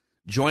Wisconsin.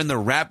 Join the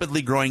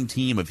rapidly growing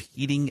team of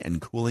heating and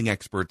cooling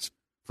experts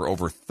for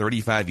over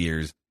 35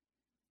 years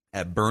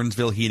at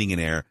Burnsville Heating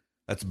and Air.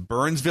 That's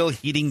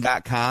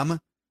burnsvilleheating.com.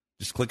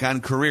 Just click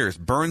on careers,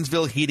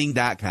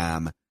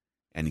 burnsvilleheating.com,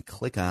 and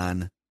click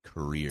on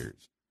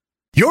careers.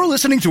 You're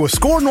listening to a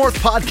Score North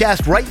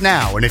podcast right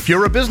now, and if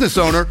you're a business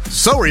owner,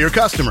 so are your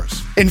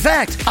customers. In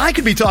fact, I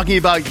could be talking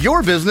about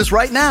your business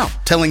right now,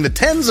 telling the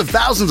tens of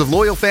thousands of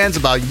loyal fans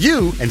about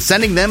you and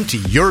sending them to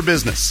your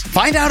business.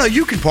 Find out how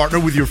you can partner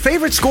with your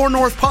favorite Score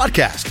North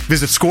podcast.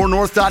 Visit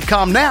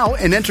scorenorth.com now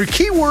and enter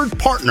keyword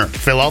partner.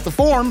 Fill out the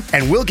form,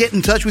 and we'll get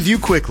in touch with you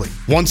quickly.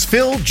 Once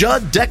Phil,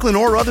 Judd, Declan,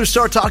 or others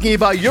start talking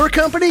about your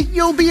company,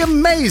 you'll be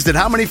amazed at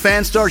how many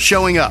fans start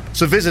showing up.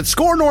 So visit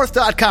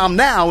scorenorth.com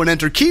now and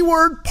enter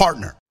keyword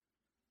partner.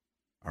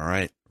 All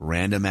right,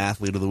 random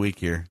athlete of the week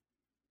here.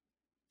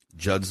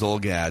 Judd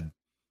Zulgad.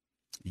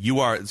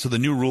 So the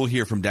new rule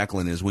here from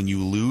Declan is when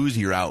you lose,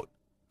 you're out.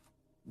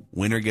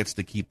 Winner gets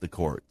to keep the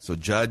court. So,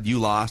 Judd, you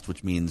lost,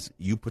 which means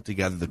you put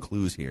together the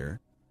clues here.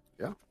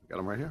 Yeah, got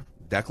them right here.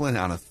 Declan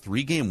on a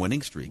 3-game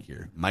winning streak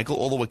here. Michael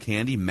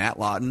Olowokandi, Matt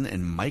Lawton,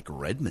 and Mike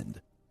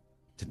Redmond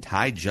to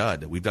tie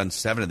Judd. We've done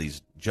 7 of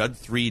these. Judd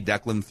 3,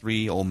 Declan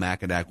 3, Old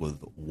Macadac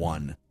with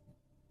 1.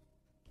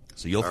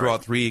 So you'll throw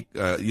out 3.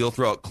 You'll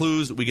throw out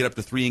clues. We get up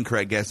to 3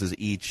 incorrect guesses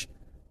each,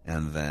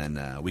 and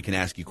then we can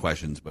ask you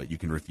questions, but you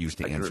can refuse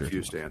to answer. I can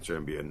refuse to answer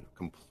and be a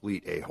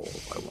complete a-hole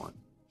if I want.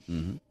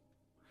 Mm-hmm.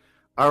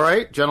 All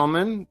right,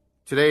 gentlemen.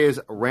 Today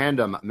is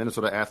random.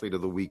 Minnesota Athlete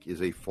of the Week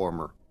is a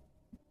former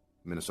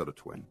Minnesota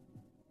Twin.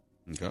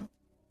 Okay.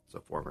 It's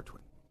a former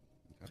Twin.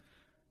 Okay.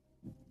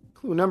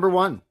 Clue number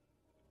 1.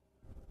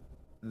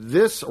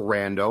 This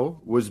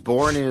rando was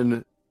born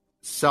in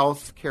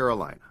South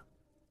Carolina.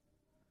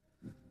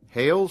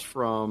 Hails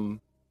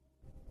from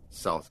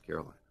South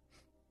Carolina.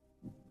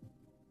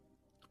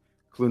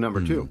 Clue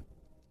number 2.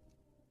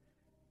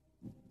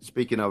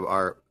 Speaking of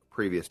our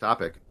previous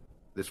topic,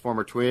 this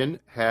former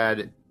Twin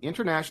had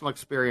international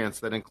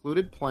experience that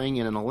included playing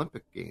in an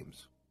Olympic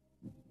Games.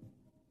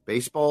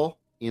 Baseball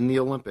in the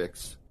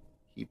Olympics,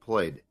 he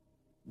played.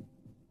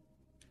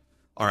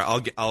 All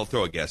right, I'll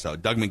throw a guess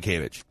out. Doug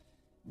Minkiewicz.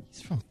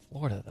 He's from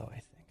Florida, though,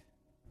 I think.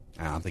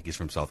 I don't think he's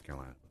from South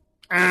Carolina.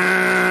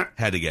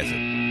 Had to guess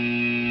it.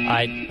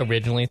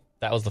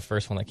 That was the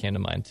first one that came to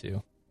mind,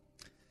 too.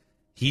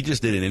 He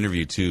just did an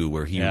interview, too,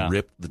 where he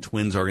ripped the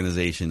Twins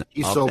organization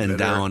and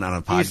down on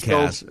a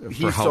podcast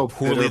for how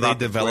poorly they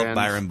developed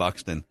Byron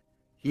Buxton.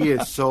 He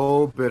is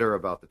so bitter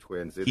about the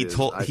Twins.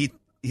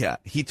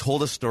 He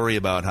told a story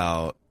about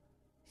how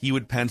he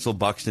would pencil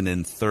Buxton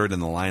in 3rd in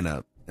the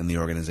lineup in the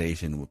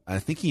organization. I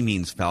think he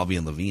means Falvey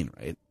and Levine,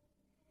 right?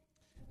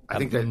 I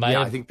think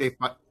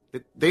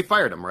they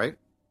fired him, right?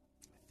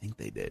 I think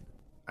they did.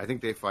 I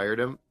think they fired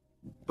him.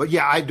 But,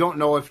 yeah, I don't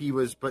know if he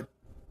was – but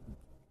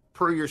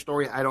per your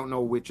story, I don't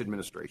know which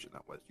administration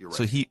that was. You're right.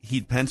 So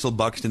he'd pencil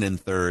Buxton in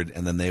 3rd,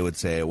 and then they would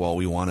say, well,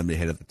 we want him to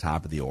hit at the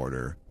top of the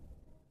order.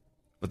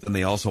 but then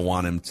they also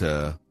want him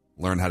to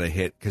learn how to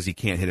hit because he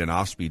can't hit an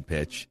off-speed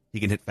pitch. He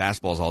can hit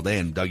fastballs all day,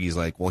 and Dougie's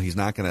like, well, they're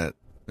not going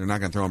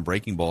to throw him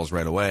breaking balls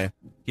right away.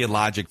 He had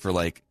logic for,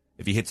 like,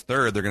 if he hits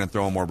third, they're going to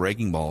throw him more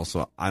breaking balls,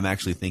 so I'm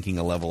actually thinking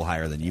a level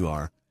higher than you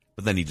are.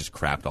 But then he just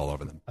crapped all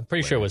over them. I'm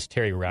pretty sure it was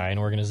Terry Ryan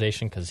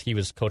organization because he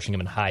was coaching him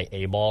in high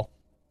A ball,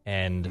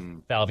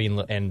 and Falvey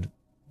and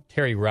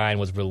Terry Ryan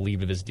was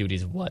relieved of his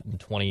duties, in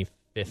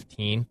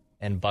 2015?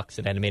 And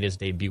Buxton had made his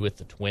debut with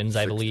the Twins,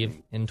 I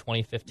believe, in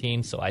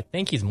 2015. So I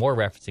think he's more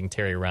referencing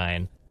Terry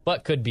Ryan,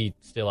 but could be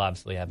still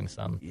obviously having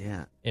some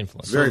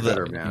influence. Very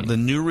better, man. The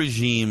new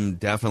regime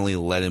definitely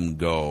let him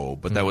go,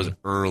 but that was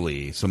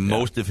early. So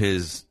most of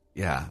his,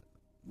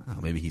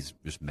 maybe he's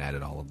just mad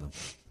at all of them.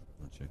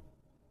 Not sure.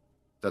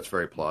 That's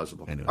very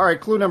plausible. Anyway. All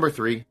right, clue number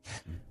 3.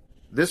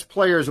 This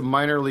player's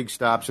minor league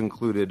stops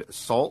included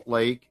Salt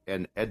Lake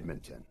and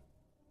Edmonton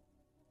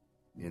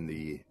in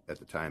the, at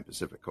the time,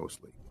 Pacific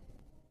Coast League.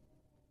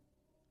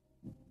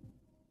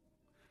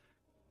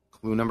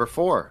 Clue number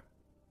 4.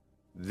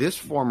 This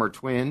former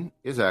Twin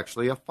is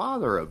actually a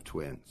father of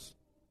twins.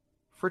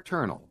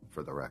 Fraternal,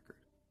 for the record.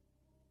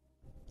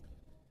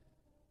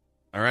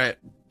 All right,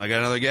 I got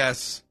another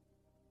guess.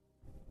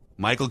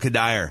 Michael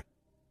Kadire.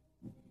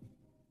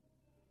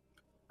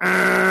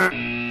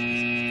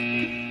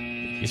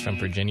 He's from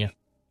Virginia.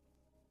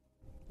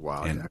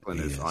 Wow, And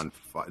Declan's on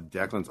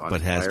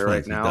but has fire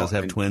twins. right now. He does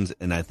have twins,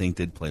 and I think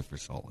did play for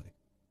Salt Lake.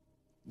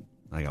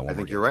 I got one. I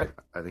think you're right.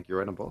 I think you're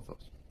right on both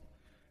those.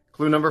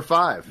 Clue number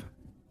 5.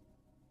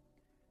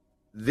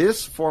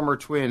 This former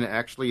Twin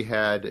actually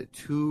had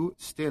 2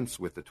 stints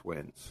with the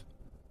Twins.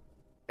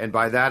 And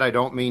by that, I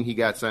don't mean he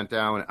got sent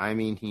down. I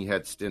mean he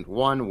had stint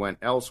 1, went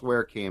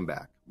elsewhere, came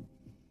back.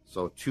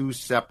 So 2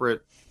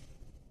 separate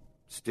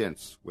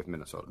stints with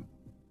Minnesota.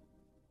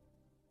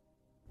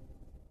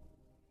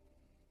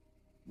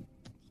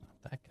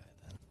 That guy,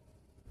 then.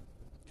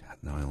 God,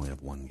 now I only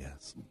have one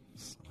guess.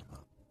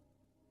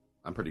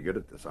 I'm pretty good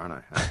at this, aren't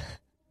I?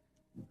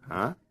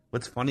 Huh?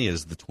 What's funny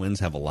is the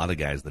Twins have a lot of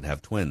guys that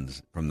have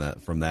twins from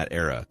that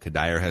era.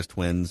 Kadire has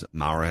twins.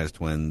 Maurer has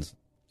twins.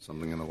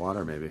 Something in the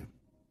water, maybe.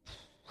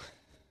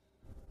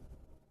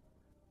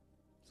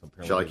 So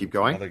Shall I keep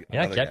going?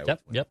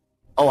 Yep.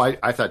 Oh,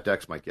 I thought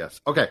Dex might guess.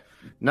 Okay.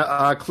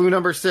 Now, clue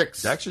number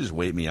 6. Dex should just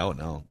wait me out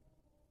now.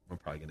 We're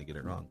probably going to get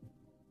it wrong.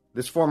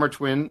 This former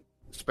Twin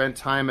spent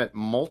time at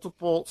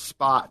multiple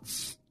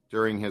spots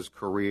during his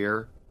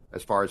career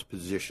as far as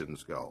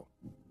positions go.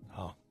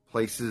 Oh.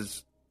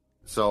 Places.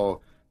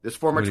 So this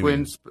former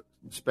Twin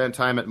spent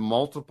time at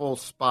multiple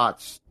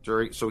spots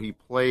so he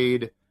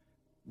played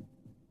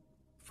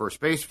first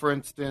base, for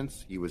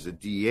instance. He was a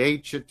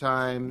DH at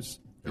times.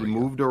 He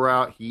moved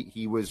around.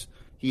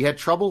 He had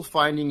trouble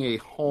finding a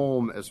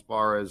home as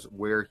far as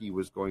where he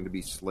was going to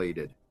be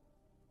slated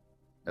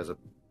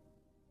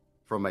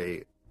from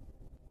a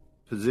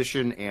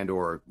position and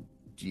or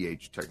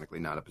DH, technically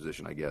not a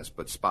position, I guess,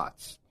 but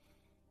spots.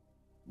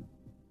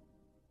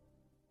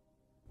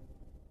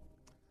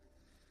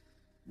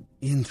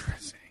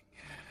 Interesting.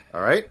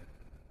 All right.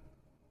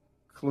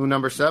 Clue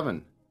number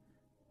 7.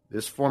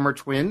 This former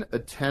Twin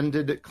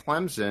attended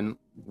Clemson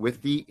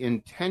with the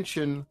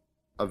intention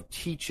of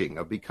teaching,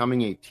 of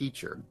becoming a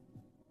teacher.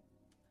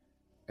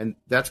 And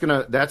that's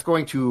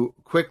going to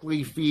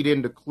quickly feed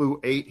into clue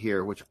 8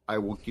 here, which I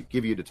will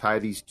give you to tie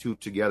these two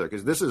together,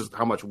 because this is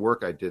how much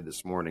work I did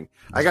this morning.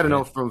 I got to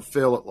know from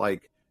Phil at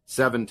like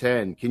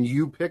 7:10. Can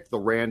you pick the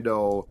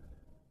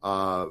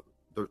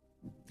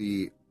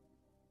the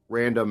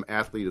random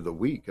athlete of the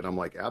week? And I'm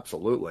like,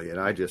 absolutely.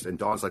 And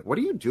Dawn's like, what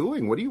are you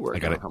doing? What are you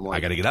working on? I'm like,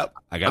 I got to get up.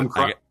 I got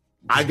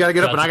to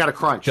get up and I got to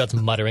crunch. Judd's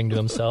muttering to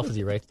himself as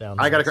he writes down.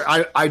 I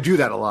do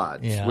that a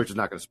lot, Yeah. which is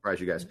not going to surprise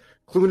you guys.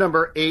 Clue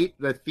number 8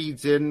 that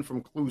feeds in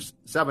from clue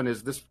 7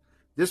 is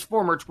this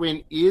former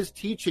Twin is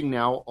teaching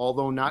now,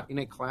 although not in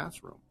a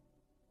classroom.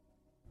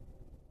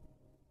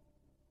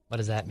 What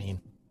does that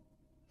mean?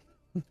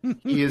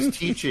 He is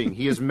teaching.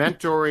 He is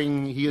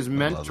mentoring. He is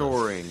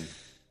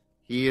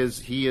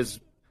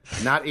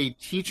not a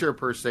teacher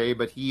per se,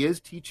 but he is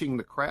teaching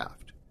the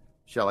craft.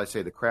 Shall I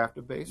say the craft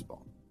of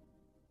baseball?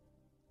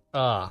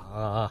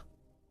 I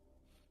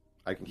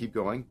can keep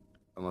going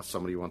unless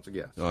somebody wants to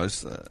guess. Oh,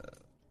 it's,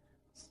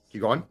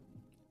 keep going.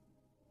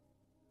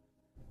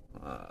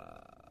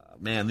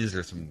 Man, these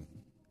are some.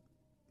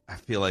 I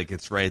feel like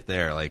it's right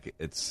there. Like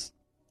it's.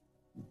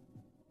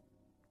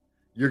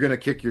 You're going to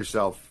kick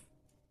yourself.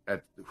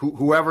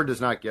 Whoever does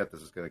not get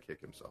this is going to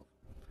kick himself.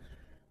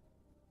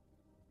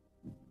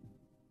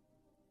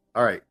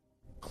 All right.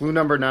 Clue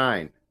number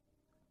 9.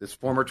 This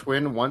former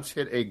Twin once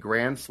hit a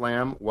grand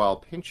slam while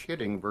pinch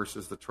hitting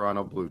versus the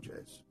Toronto Blue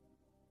Jays.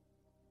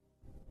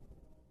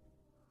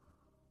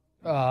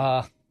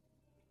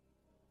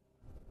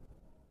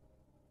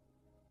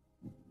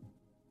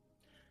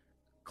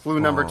 Clue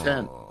number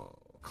 10.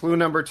 Clue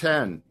number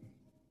 10.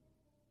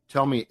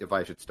 Tell me if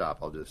I should stop.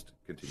 I'll just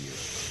continue.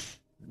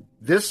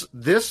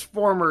 This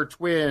former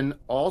Twin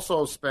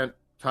also spent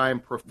time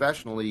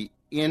professionally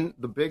in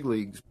the big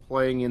leagues,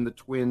 playing in the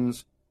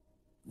Twins'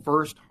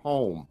 first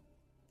home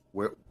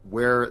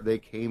where they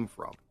came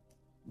from.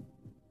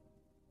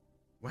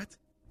 What?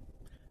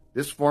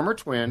 This former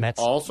Twin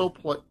also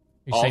played.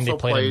 You're saying they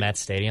played in Mets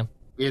Stadium?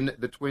 In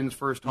the Twins'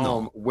 first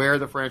home, where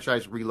the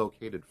franchise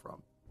relocated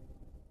from.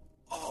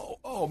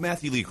 Oh,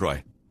 Matthew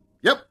LeCroy.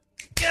 Yep.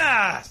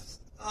 Yes.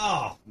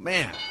 Oh,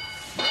 man.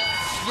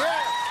 Yeah.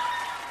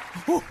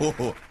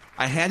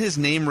 I had his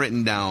name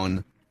written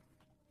down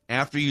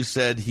after you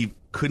said he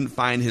couldn't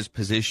find his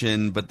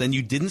position, but then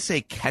you didn't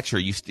say catcher.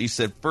 You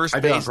said first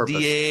base,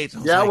 DH.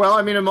 Yeah, well,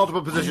 I mean, in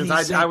multiple positions.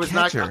 I was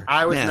catcher. not.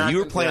 I was man, not. You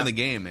were playing the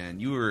game, man.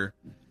 You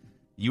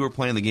were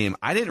playing the game.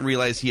 I didn't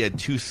realize he had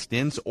 2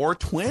 stints or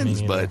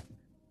twins, but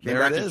came there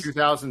back it in is.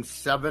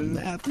 2007.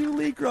 Matthew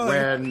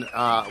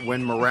LeCroy.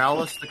 When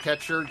Morales, the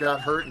catcher,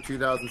 got hurt in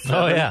 2007.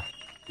 Oh yeah.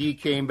 He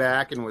came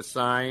back and was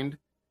signed,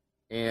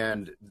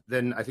 and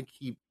then I think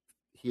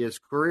his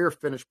career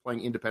finished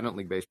playing independent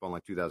league baseball in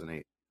like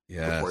 2008.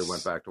 Yes. Before he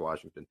went back to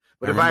Washington.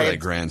 But I remember that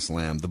Grand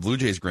Slam, the Blue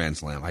Jays Grand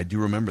Slam. I do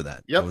remember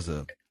that. Yep.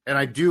 That and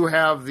I do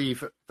have the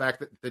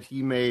fact that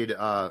he made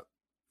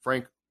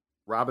Frank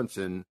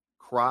Robinson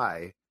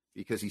cry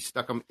because he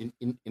stuck him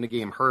in a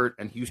game hurt,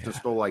 and Houston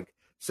stole like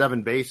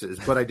 7 bases.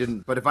 But I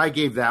didn't. But if I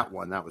gave that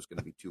one, that was going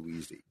to be too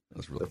easy. That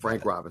was really the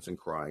Frank Robinson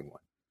crying one.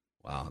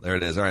 Wow, there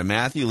it is. All right,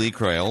 Matthew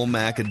LeCroy, old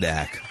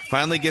Macadac,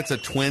 finally gets a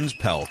Twins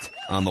pelt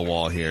on the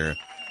wall here.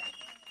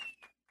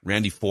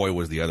 Randy Foy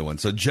was the other one.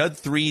 So Judd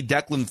 3,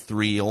 Declan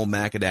 3, old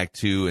Macadac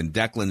 2, and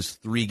Declan's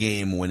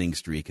 3-game winning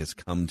streak has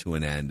come to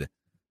an end.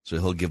 So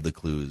he'll give the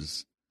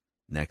clues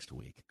next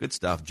week. Good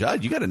stuff.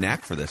 Judd, you got a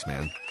knack for this,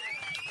 man.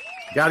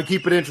 Got to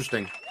keep it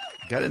interesting.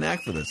 Got a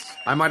knack for this.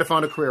 I might have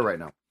found a career right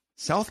now.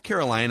 South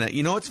Carolina,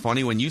 you know what's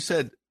funny? When you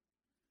said,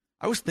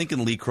 I was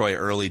thinking LeCroy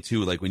early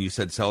too, like when you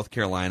said South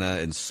Carolina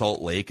and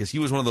Salt Lake, because he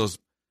was one of those,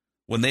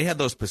 when they had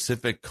those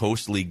Pacific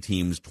Coast League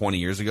teams 20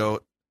 years ago,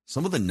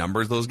 some of the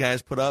numbers those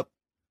guys put up,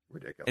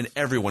 ridiculous. And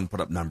everyone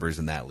put up numbers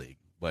in that league,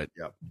 but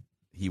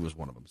he was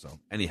one of them. So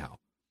anyhow,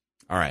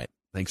 all right.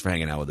 Thanks for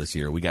hanging out with us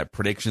here. We got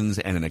predictions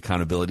and an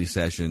accountability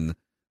session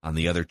on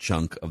the other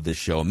chunk of this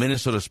show,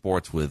 Minnesota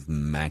Sports with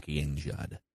Mackie and Judd.